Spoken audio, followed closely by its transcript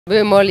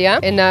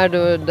Maula jatt,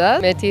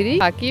 Teri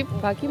Pakki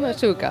Pakki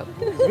Mashooq Aan.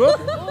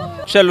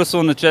 Chalo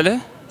sone chale.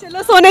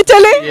 Chalo sone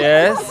chale.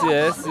 Yes,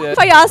 yes, yes. If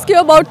I ask you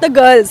about the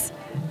girls,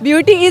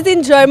 beauty is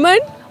in German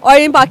or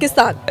in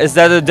Pakistan? Is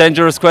that a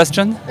dangerous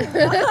question?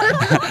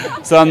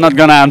 So I'm not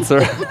gonna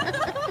answer.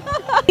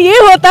 ये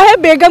होता है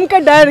बेगम का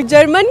डर।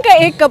 German का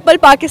एक couple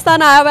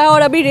Pakistan आया हुआ है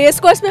और अभी रेस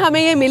कोर्स में हमें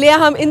ये मिले हैं।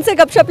 हम इनसे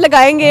गपशप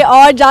लगाएंगे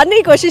और जानने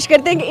की कोशिश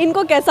करते हैं कि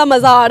इनको कैसा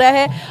मज़ा आ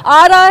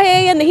रहा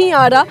है या नहीं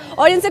आ रहा,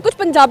 और इनसे कुछ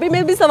पंजाबी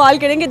में भी सवाल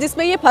करेंगे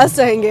जिसमें ये फंस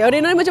जाएंगे। और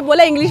इन्होंने मुझे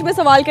बोला इंग्लिश में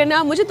सवाल करना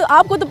है। मुझे तो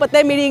आपको तो पता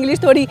है मेरी इंग्लिश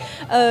थोड़ी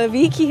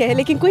वीक ही है,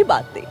 लेकिन कोई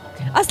बात नहीं।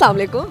 अस्सलाम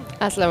वालेकुम।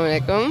 Assalamu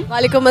alaikum.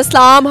 वालेकुम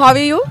अस्सलाम। How are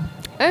you?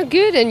 I'm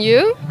good, and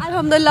you?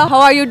 Alhamdulillah.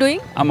 How are you doing?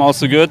 I'm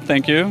also good,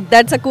 thank you.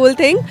 That's a cool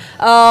thing.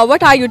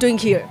 What are you doing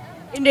here?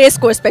 In race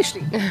course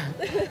especially.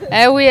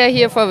 We are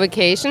here for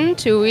vacation,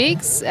 2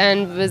 weeks,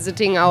 and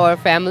visiting our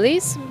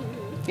families.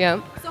 Yeah.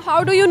 So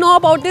how do you know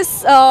about this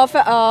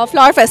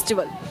flower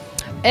festival?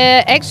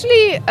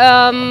 Actually,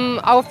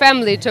 our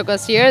family took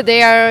us here.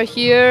 They are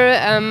here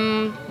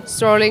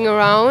strolling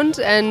around,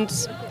 and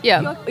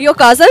yeah. Your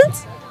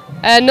cousins?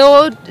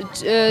 No,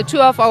 two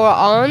of our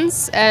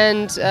aunts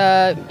and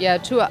yeah,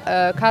 two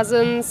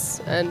cousins,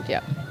 and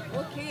yeah.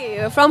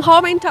 Okay. From how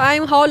many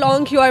time? How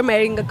long you are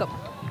marrying a couple?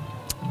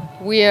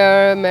 We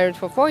are married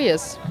for 4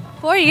 years.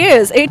 4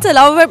 years. It's a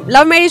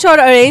love marriage or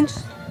arranged?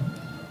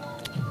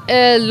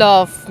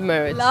 Love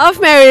marriage.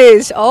 Love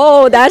marriage.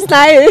 Oh, that's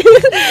nice.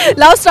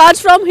 Love starts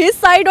from his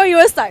side or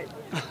your side?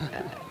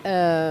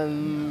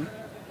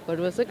 What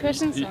was the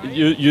question?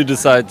 Sorry. You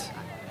decide.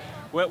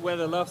 Where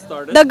the love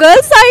started? The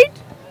girl's side?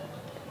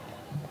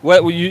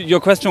 Well, your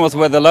question was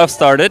where the love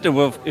started,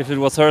 if it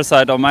was her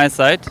side or my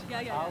side.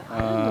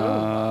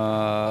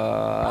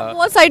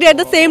 Both sides at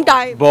the same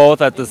time.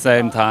 Both at the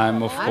same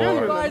time, of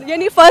course. God,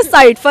 yani first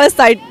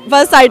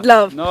sight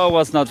love. No, it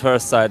was not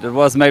first sight. It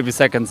was maybe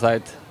second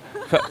sight.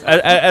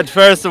 At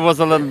first, it was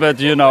a little bit,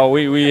 you know,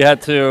 we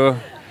had to.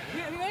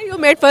 Where you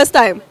met first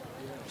time?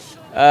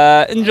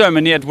 In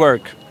Germany at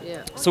work.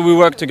 Yeah. So we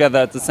work together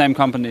at the same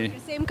company.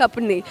 Same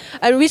company.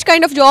 And which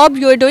kind of job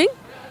you are doing?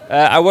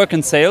 I work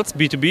in sales,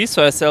 B2B,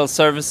 so I sell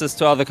services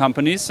to other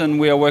companies, and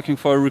we are working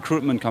for a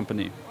recruitment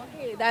company.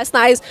 Okay, that's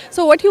nice.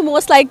 So what you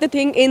most like the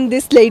thing in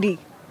this lady?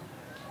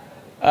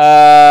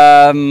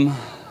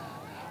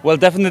 Well,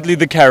 definitely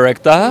the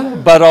character,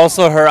 but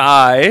also her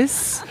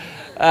eyes.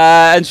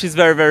 And she's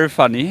very, very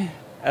funny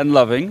and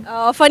loving.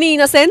 Funny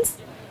in a sense?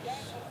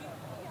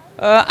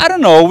 I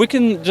don't know. We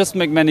can just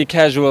make many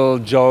casual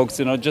jokes,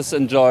 you know, just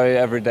enjoy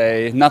every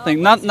day. Nothing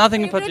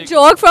in particular.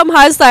 Joke from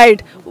her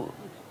side.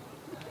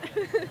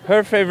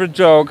 Her favorite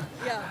joke.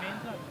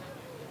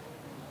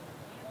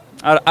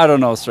 I don't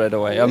know straight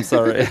away. I'm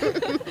sorry.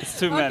 It's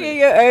too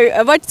many.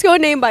 Okay, what's your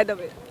name by the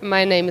way?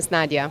 My name is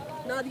Nadia.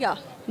 Nadia.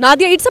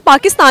 Nadia, it's a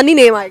Pakistani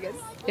name, I guess.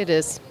 It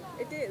is.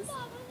 It is.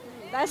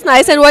 That's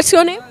nice. And what's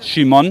your name?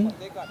 Shimon.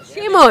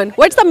 Shimon.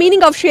 What's the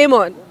meaning of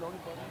Shimon?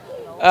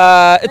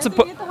 It's a.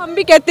 ये तो हम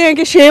भी कहते हैं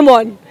कि shame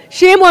on.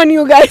 Shame on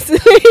you guys.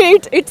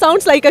 it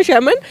sounds like a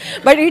shaman,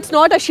 but it's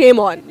not a shame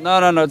on. No,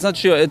 it's not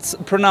sure. It's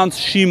pronounced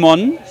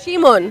Shimon.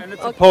 Shimon.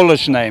 It's a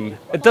Polish name.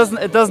 It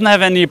doesn't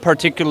have any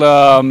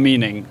particular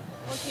meaning.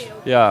 Okay.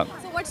 Yeah.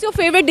 So what's your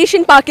favorite dish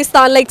in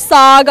Pakistan? Like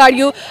saag?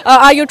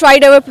 Are you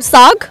tried ever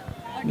saag?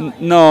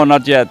 No,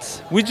 not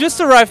yet. We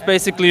just arrived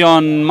basically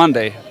on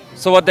Monday.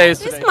 So what day is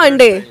today? This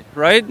Monday.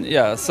 Right?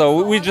 Yeah.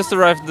 So we just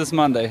arrived this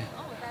Monday.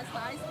 That's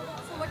nice.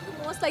 So what do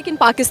you most like in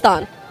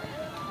Pakistan?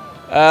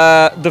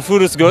 The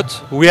food is good.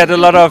 We had a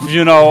lot of,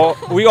 you know,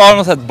 we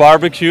almost had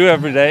barbecue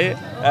every day,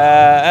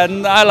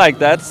 and I like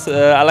that.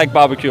 I like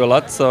barbecue a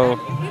lot. So,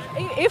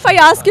 If I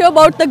ask you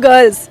about the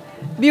girls,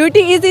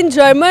 beauty is in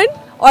German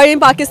or in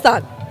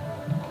Pakistan?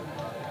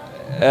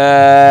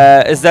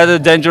 is that a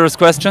dangerous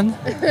question?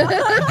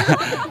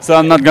 So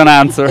I'm not gonna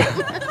answer.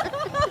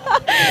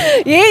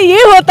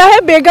 ये होता है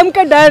बेगम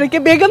का डर कि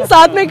बेगम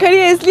साथ में खड़ी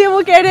है, इसलिए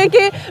वो कह रहे हैं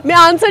कि मैं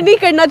आंसर नहीं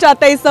करना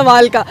चाहता इस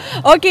सवाल का.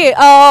 Okay,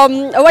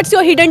 what's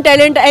your hidden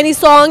talent? Any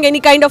song,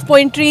 any kind of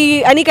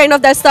poetry, any kind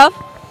of that stuff?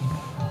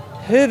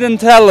 Hidden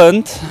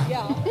talent.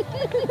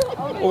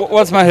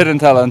 What's my hidden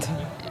talent?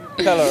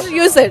 Tell her.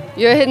 Use it.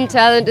 Your hidden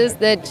talent is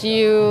that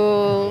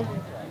you.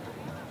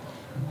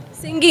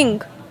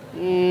 Singing.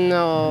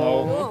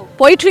 No.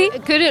 Poetry.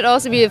 Could it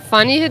also be a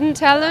funny hidden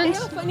talent?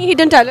 Funny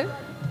hidden talent.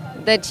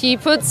 That he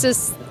puts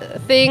his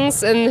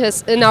things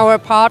in our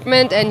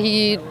apartment and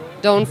he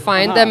don't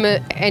find them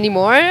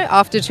anymore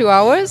after 2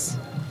 hours.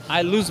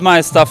 I lose my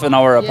stuff in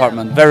our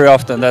apartment very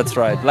often. That's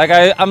right. Like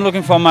I'm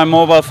looking for my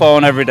mobile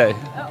phone every day.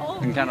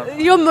 And kind of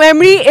Your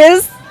memory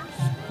is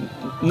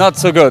not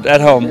so good at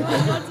home,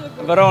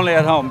 but only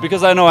at home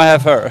because I know I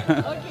have her.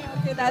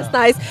 okay. That's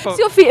nice. What's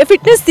your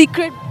fitness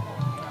secret?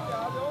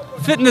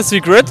 Fitness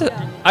secret?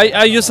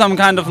 I use some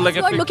kind of like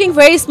You are looking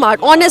very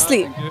smart.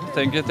 Honestly.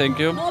 Thank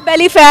you. No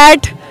belly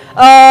fat.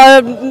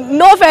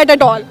 No fat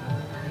at all.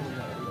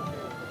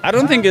 I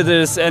don't think it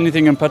is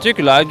anything in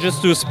particular. I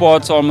just do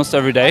sports almost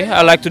every day.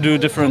 I like to do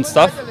different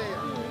stuff.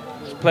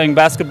 Playing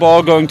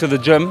basketball, going to the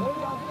gym.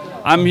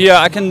 I'm here.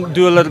 I can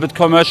do a little bit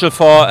commercial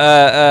for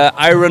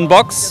Iron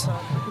Box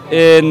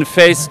in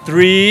Phase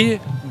 3,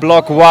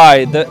 Block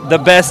Y, the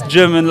best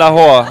gym in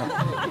Lahore.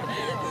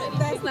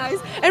 That's nice.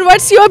 And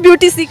what's your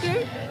beauty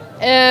secret?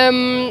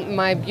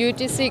 My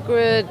beauty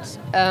secret: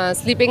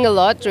 sleeping a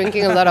lot,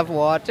 drinking a lot of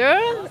water.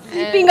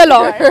 Sleeping a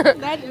lot.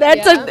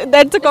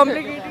 That's a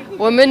complicated.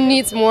 Woman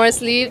needs more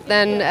sleep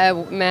than a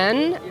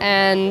man,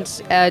 and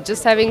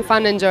just having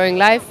fun, enjoying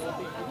life.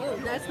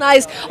 That's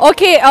nice.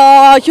 Okay,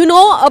 you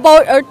know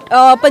about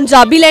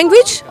Punjabi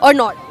language or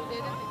not?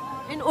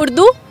 In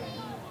Urdu?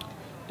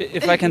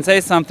 If I can say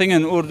something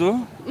in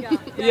Urdu,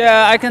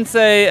 yeah, I can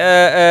say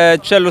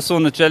 "Chalo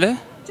sone chale."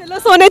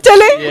 Chalo sone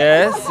chale.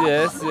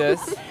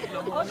 Yes.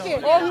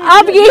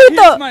 अब यही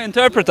तो. He's my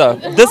interpreter.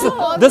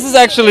 This is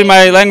actually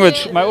my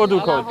language, my Urdu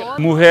code.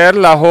 Muher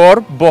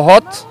Lahore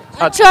बहुत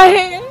अच्छा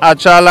है.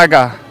 अच्छा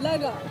लगा.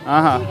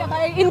 ठीक है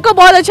भाई, इनको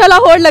बहुत अच्छा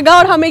लाहौर लगा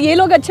और हमें ये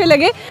लोग अच्छे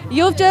लगे.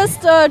 You've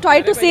just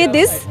tried to say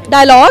this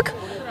dialogue.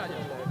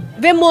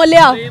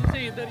 Vemolia.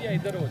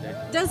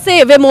 Just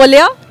say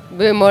Vemolia.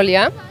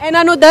 Vemolia.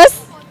 Enanu das.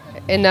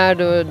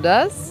 Enadu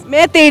das.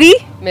 मैं तेरी.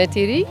 मैं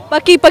तेरी.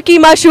 पक्की पक्की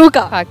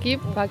माशूका. Pakki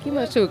Pakki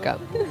Mashooq Aan.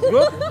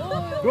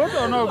 Good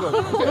or no good?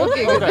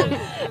 Okay, good.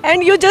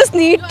 And you just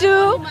need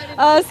to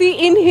see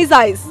in his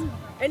eyes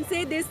and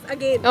say this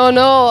again. Oh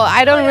no,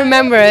 I don't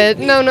remember it.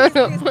 No.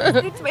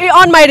 It's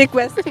on my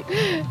request.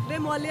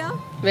 Vemolia.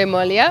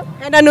 Vemolia.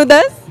 Enanu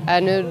das.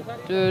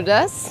 Enadu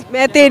das.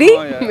 मैं तेरी.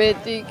 मैं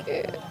ठीक.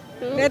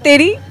 मैं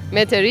तेरी.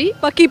 मैं तेरी.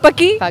 पक्की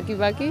पक्की. Pakki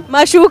Pakki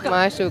माशूका.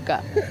 Mashooq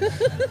Aan.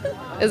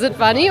 Is it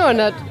funny or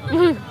not?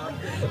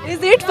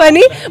 Is it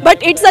funny?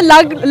 But it's a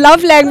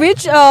love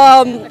language,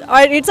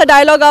 or it's a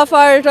dialogue of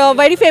our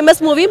very famous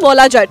movie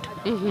Maula Jatt.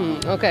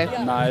 Okay.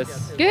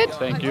 Nice. Good.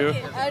 Thank you.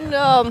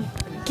 And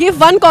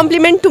give one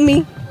compliment to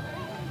me.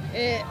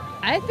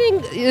 I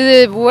think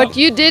what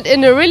you did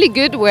in a really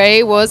good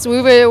way was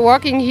we were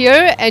walking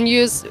here and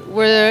you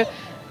were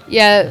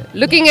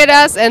looking at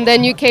us and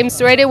then you came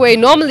straight away.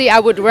 Normally I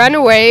would run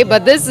away,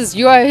 but this is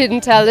your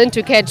hidden talent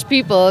to catch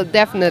people,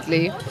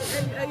 definitely.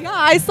 Yeah,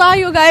 I saw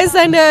you guys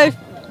and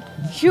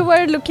you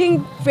were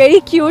looking very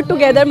cute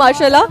together,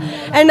 mashallah.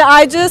 And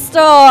I just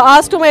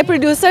asked to my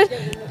producer,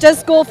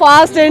 just go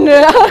fast and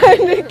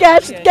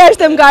catch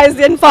them guys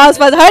and fast.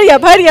 Hurry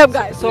up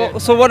guys.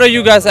 So what are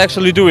you guys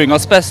actually doing or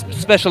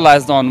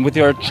specialized on with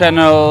your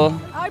channel?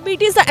 Our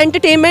beat is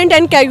entertainment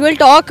and casual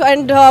talk,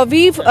 and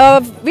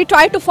we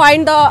try to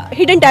find the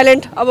hidden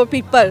talent of our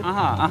people.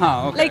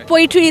 Okay. Like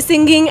poetry,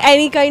 singing,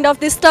 any kind of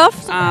this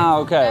stuff.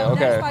 Okay.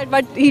 That's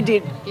what he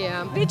did.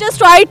 Yeah. We just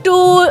tried to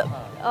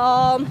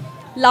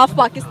love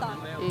Pakistan.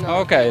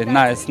 Okay,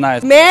 nice.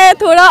 मैं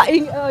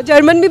थोड़ा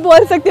German भी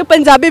बोल सकती हूँ,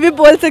 पंजाबी भी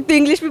बोल सकती हूँ,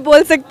 इंग्लिश भी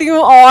बोल सकती हूँ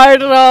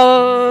और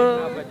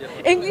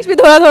इंग्लिश भी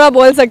थोड़ा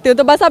बोल सकती हूँ.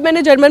 तो बस अब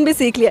मैंने जर्मन भी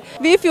सीख लिया.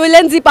 We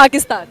fuelen Sie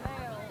Pakistan.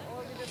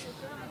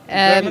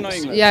 German or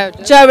English? Yeah.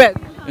 German.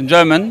 In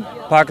German,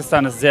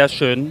 Pakistan ist sehr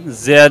schön,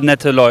 sehr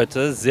nette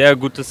Leute, sehr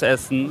gutes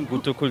Essen,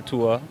 gute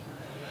Kultur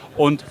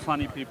und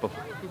funny people.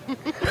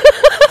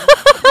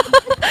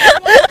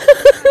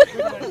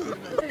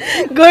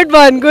 Good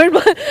one.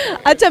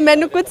 अच्छा,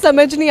 मैंने कुछ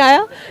समझ नहीं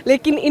आया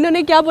लेकिन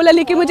इन्होंने क्या बोला,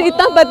 लेकिन मुझे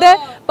इतना पता है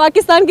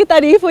पाकिस्तान की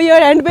तारीफ हुई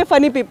और एंड में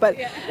funny people.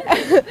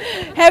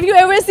 Have you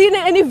ever seen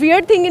any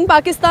weird thing in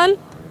Pakistan?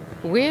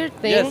 Weird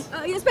thing. Yes.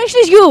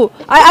 Especially you.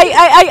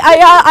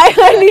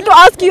 I need to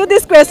ask you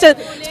this question,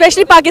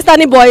 especially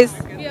Pakistani boys.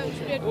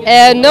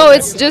 No,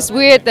 it's just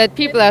weird that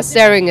people are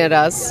staring at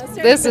us.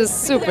 This is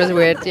super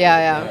weird.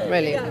 Yeah,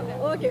 really.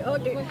 Okay.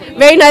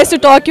 Very nice to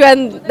talk to you,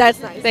 and that's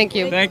nice. Thank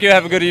you. Thank you,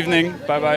 have a good evening. Bye-bye.